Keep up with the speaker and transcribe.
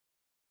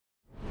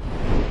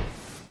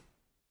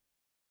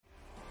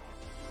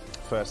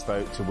first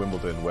though to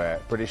Wimbledon, where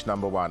British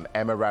 #1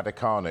 Emma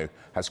Raducanu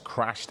has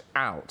crashed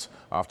out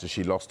after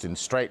she lost in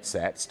straight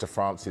sets to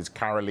France's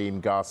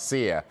Caroline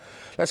Garcia.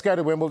 Let's go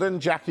to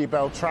Wimbledon. Jackie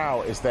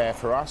Beltrao is there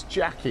for us.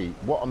 Jackie,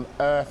 what on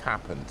earth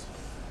happened?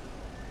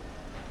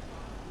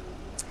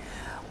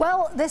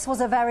 Well, this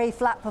was a very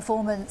flat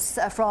performance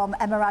from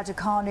Emma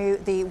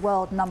Raducanu, the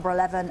world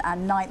 #11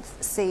 and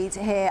 9th seed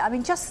here. I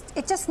mean,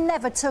 it just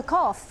never took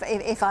off,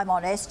 if I'm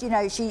honest. You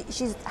know,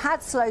 she's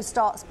had slow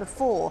starts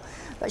before,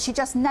 but she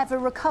just never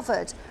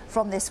recovered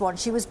from this one.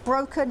 She was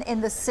broken in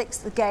the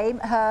 6th game.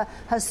 Her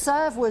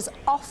serve was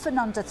often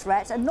under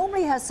threat, and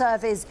normally her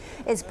serve is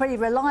pretty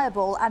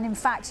reliable and, in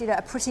fact, you know,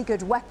 a pretty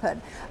good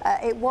weapon.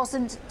 It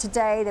wasn't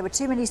today. There were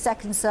too many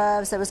second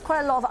serves. There was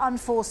quite a lot of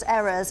unforced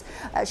errors.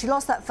 She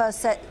lost that first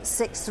set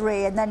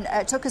 6-3 and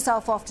then took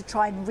herself off to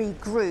try and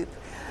regroup,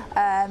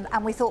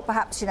 and we thought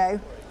perhaps, you know,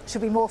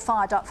 should be more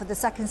fired up for the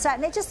second set,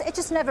 and it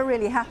just never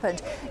really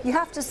happened. You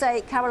have to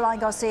say Caroline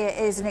Garcia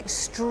is an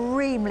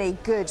extremely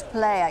good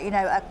player, you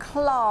know, a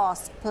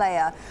class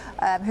player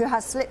who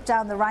has slipped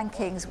down the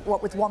rankings,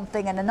 what with one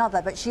thing and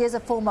another, but she is a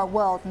former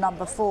world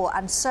 #4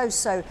 and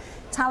so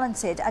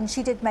talented, and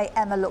she did make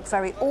Emma look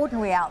very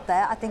ordinary out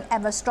there. I think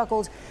Emma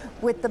struggled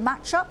with the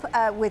matchup,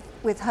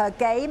 with her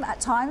game at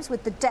times,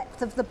 with the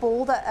depth of the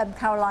ball that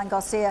Caroline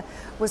Garcia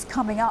was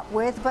coming up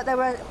with, but there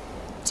were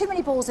too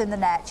many balls in the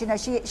net. You know,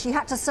 she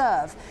had to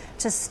serve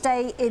to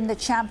stay in the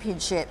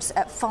championships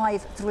at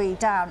 5-3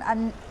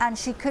 down, and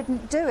she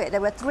couldn't do it.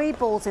 There were 3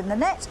 balls in the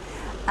net,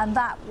 and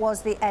that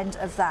was the end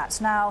of that.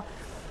 Now,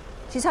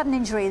 she's had an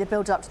injury the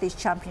build up to these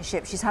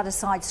championships. She's had a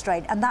side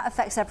strain, and that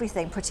affects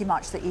everything pretty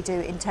much that you do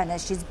in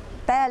tennis. She's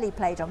barely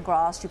played on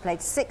grass. She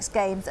played 6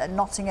 games at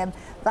Nottingham.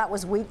 That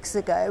was weeks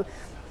ago.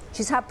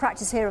 She's had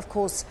practice here, of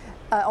course,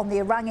 on the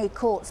Irangi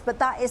courts, but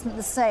that isn't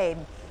the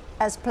same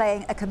as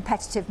playing a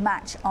competitive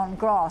match on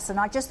grass, and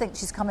I just think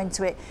she's come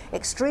into it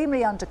extremely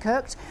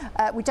undercooked.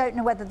 We don't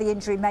know whether the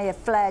injury may have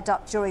flared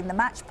up during the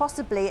match,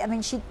 possibly. I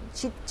mean, she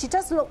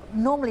does look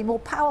normally more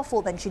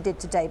powerful than she did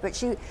today, but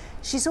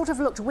she sort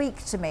of looked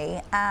weak to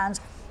me. And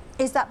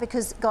is that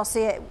because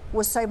Garcia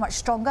was so much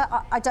stronger?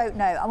 I don't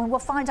know. I mean, we'll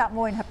find out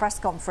more in her press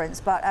conference,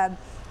 but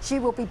she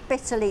will be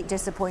bitterly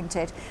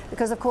disappointed,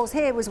 because of course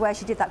here was where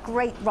she did that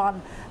great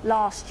run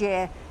last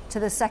year to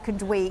the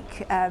second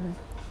week,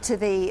 to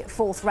the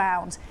 4th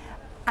round,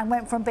 and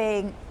went from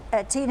being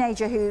a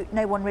teenager who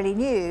no one really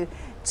knew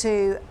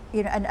to,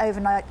 you know, an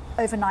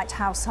overnight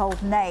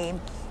household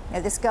name. You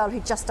know, this girl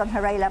who'd just done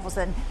her A-levels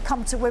and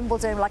come to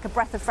Wimbledon like a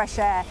breath of fresh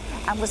air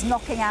and was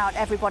knocking out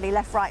everybody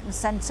left, right and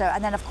centre,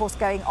 and then of course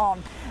going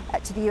on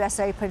to the US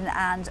Open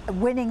and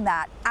winning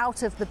that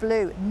out of the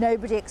blue.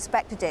 Nobody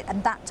expected it,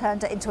 and that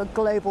turned her into a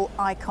global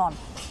icon.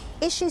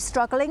 Is she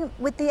struggling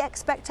with the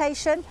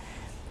expectation?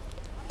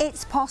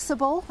 It's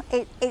possible,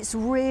 it's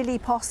really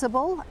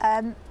possible,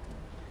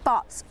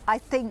 but I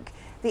think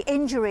the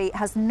injury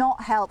has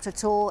not helped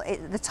at all.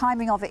 The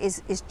timing of it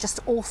is just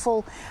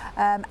awful,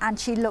 and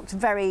she looked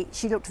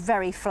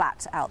very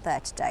flat out there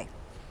today.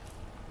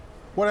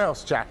 What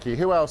else, Jackie?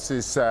 Who else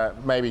is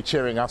maybe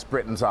cheering us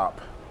Britons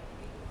up?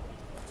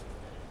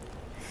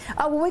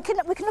 Oh, well, we can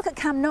look at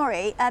Cam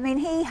Norrie. I mean,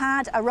 he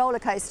had a roller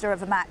coaster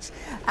of a match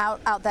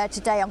out there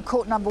today on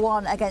court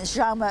 #1 against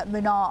Jaume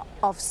Munar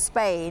of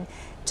Spain.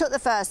 Took the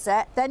first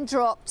set, then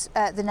dropped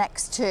the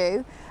next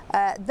 2,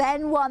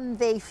 then won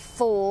the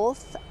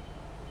 4th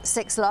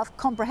 6-love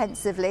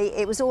comprehensively.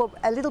 It was all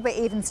a little bit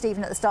even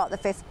Steven at the start of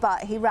the 5th,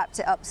 but he wrapped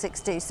it up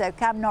 6-2. So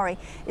Cam Norrie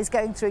is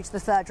going through to the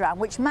 3rd round,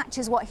 which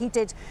matches what he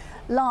did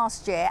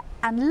last year.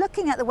 And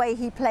looking at the way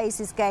he plays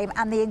his game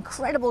and the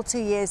incredible 2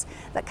 years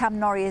that Cam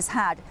Norrie has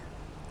had,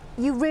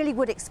 you really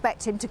would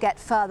expect him to get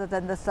further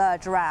than the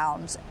 3rd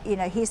round. You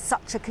know, he's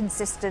such a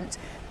consistent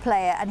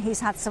player, and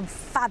he's had some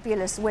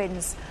fabulous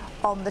wins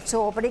on the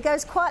tour, but he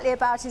goes quietly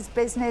about his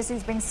business.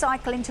 He's been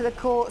cycling to the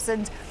courts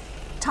and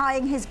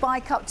tying his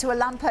bike up to a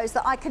lamppost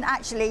that I can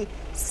actually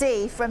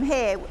see from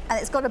here, and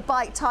it's got a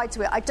bike tied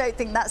to it. I don't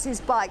think that's his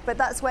bike, but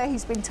that's where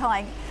he's been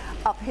tying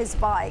up his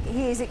bike.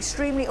 He is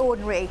extremely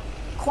ordinary,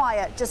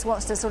 quiet, just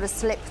wants to sort of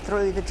slip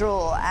through the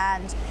draw,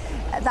 and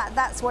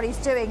that's what he's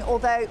doing,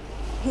 although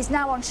he's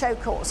now on show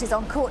courts. He's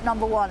on court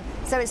 #1,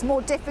 so it's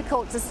more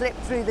difficult to slip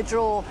through the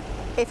draw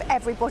if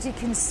everybody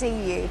can see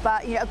you.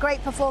 But, you know, a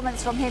great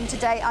performance from him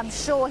today. I'm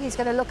sure he's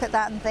going to look at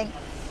that and think,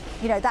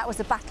 you know, that was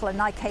a battle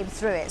and I came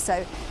through it.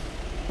 So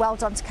well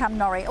done to Cam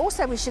Norrie.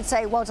 Also, we should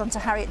say well done to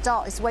Harriet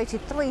Dart, who's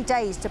waited 3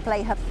 days to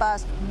play her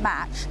first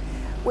match,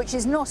 which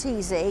is not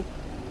easy.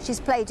 She's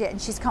played it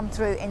and she's come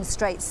through in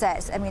straight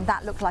sets. I mean,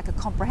 that looked like a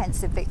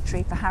comprehensive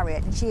victory for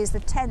Harriet, and she is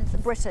the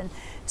 10th Briton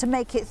to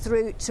make it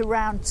through to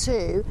round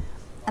 2,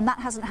 and that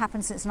hasn't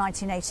happened since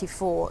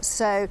 1984.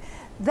 So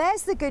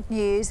there's the good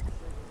news.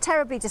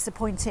 Terribly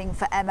disappointing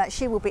for Emma.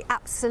 She will be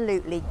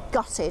absolutely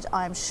gutted,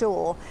 I am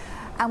sure.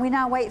 And we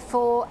now wait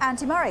for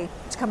Andy Murray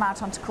to come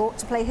out onto court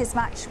to play his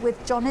match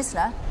with John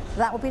Isner.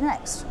 That will be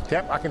next.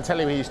 Yep, I can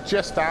tell you he's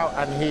just out,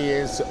 and he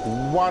is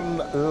 1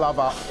 love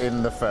up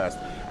in the first.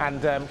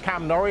 And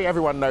Cam Norrie,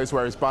 everyone knows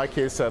where his bike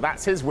is, so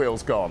that's his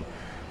wheels gone.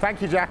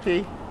 Thank you,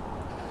 Jackie.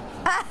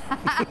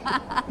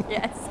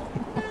 Yes.